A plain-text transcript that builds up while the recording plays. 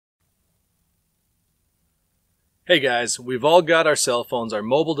Hey guys, we've all got our cell phones, our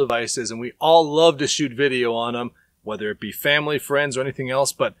mobile devices, and we all love to shoot video on them, whether it be family, friends, or anything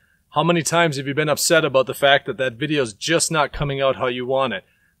else. But how many times have you been upset about the fact that that video's just not coming out how you want it?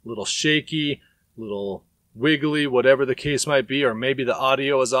 A little shaky, a little wiggly, whatever the case might be, or maybe the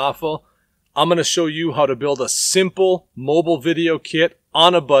audio is awful. I'm going to show you how to build a simple mobile video kit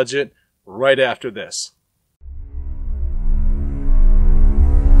on a budget right after this.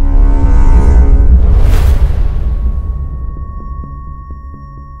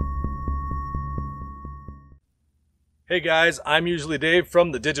 Hey guys, I'm usually Dave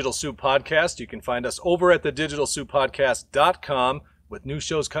from the Digital Soup Podcast. You can find us over at thedigitalsouppodcast.com with new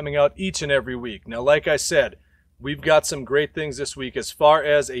shows coming out each and every week. Now, like I said, we've got some great things this week as far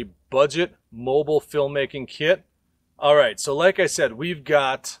as a budget mobile filmmaking kit. All right, so like I said, we've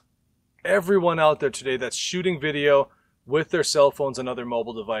got everyone out there today that's shooting video with their cell phones and other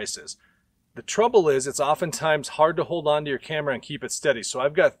mobile devices. The trouble is, it's oftentimes hard to hold on to your camera and keep it steady. So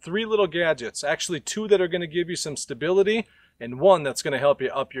I've got three little gadgets, actually two that are going to give you some stability and one that's going to help you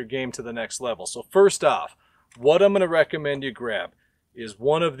up your game to the next level. So first off, what I'm going to recommend you grab is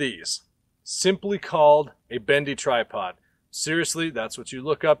one of these, simply called a BENDY tripod. Seriously, that's what you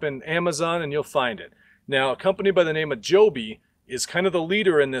look up in Amazon and you'll find it. Now, a company by the name of Joby is kind of the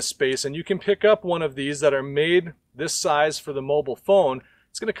leader in this space, and you can pick up one of these that are made this size for the mobile phone.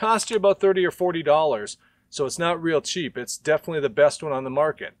 It's going to cost you about $30 or $40, so it's not real cheap. It's definitely the best one on the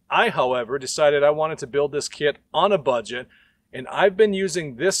market. I, however, decided I wanted to build this kit on a budget, and I've been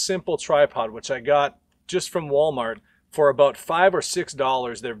using this simple tripod, which I got just from Walmart, for about $5 or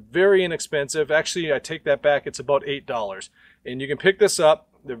 $6. They're very inexpensive. Actually, I take that back. It's about $8. And you can pick this up.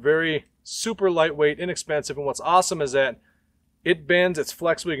 They're very super lightweight, inexpensive, and what's awesome is that it bends, it's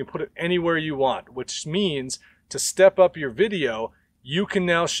flexible, you can put it anywhere you want, which means to step up your video, you can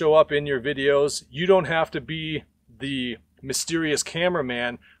now show up in your videos. You don't have to be the mysterious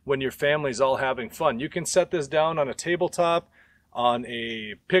cameraman when your family's all having fun. You can set this down on a tabletop, on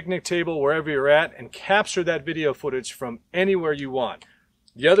a picnic table, wherever you're at, and capture that video footage from anywhere you want.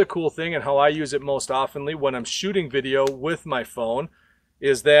 The other cool thing, and how I use it most oftenly when I'm shooting video with my phone,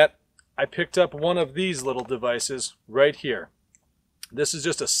 is that I picked up one of these little devices right here. This is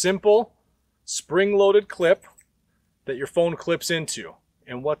just a simple spring-loaded clip that your phone clips into,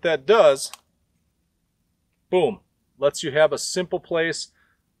 and what that does, boom, lets you have a simple place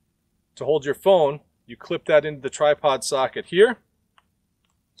to hold your phone. You clip that into the tripod socket here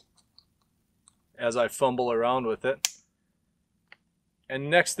as I fumble around with it, and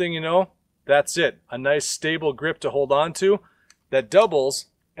next thing you know, that's it. A nice stable grip to hold on to that doubles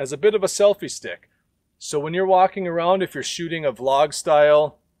as a bit of a selfie stick. So when you're walking around, if you're shooting a vlog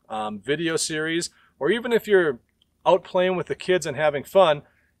style video series, or even if you're out playing with the kids and having fun,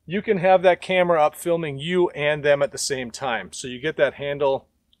 you can have that camera up filming you and them at the same time. So you get that handle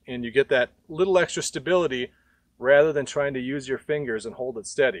and you get that little extra stability rather than trying to use your fingers and hold it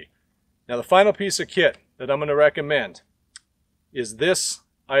steady. Now, the final piece of kit that I'm going to recommend is this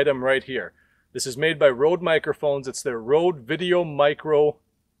item right here. This is made by Rode Microphones. It's their Rode Video Micro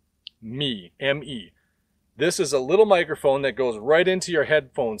ME. This is a little microphone that goes right into your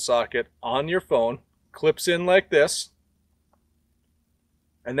headphone socket on your phone, clips in like this,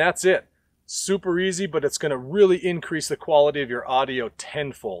 and that's it. Super easy, but it's going to really increase the quality of your audio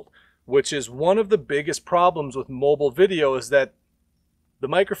tenfold, which is one of the biggest problems with mobile video, is that the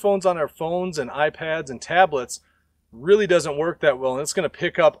microphones on our phones and iPads and tablets really doesn't work that well, and it's going to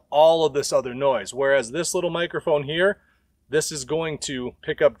pick up all of this other noise, whereas this little microphone here, this is going to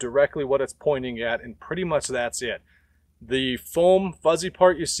pick up directly what it's pointing at, and pretty much that's it. The foam fuzzy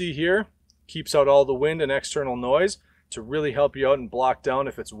part you see here keeps out all the wind and external noise to really help you out and block down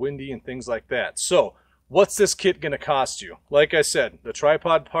if it's windy and things like that. So what's this kit going to cost you? Like I said, the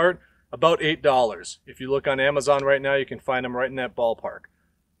tripod part, about $8. If you look on Amazon right now, you can find them right in that ballpark.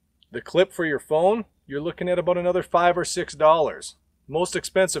 The clip for your phone, you're looking at about another $5 or $6. Most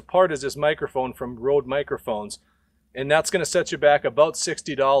expensive part is this microphone from Rode Microphones, and that's going to set you back about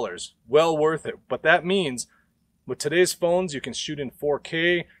 $60. Well worth it. But that means with today's phones, you can shoot in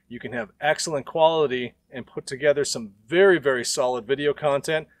 4K, you can have excellent quality, and put together some very, very solid video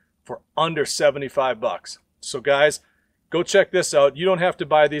content for under 75 bucks. So guys, go check this out. You don't have to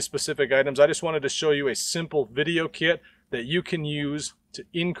buy these specific items. I just wanted to show you a simple video kit that you can use to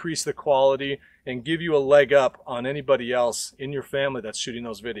increase the quality and give you a leg up on anybody else in your family that's shooting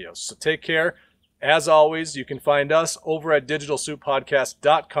those videos. So take care. As always, you can find us over at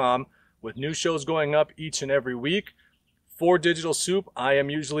digitalsouppodcast.com with new shows going up each and every week. For Digital Soup, I am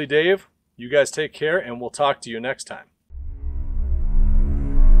usually Dave. You guys take care, and we'll talk to you next time.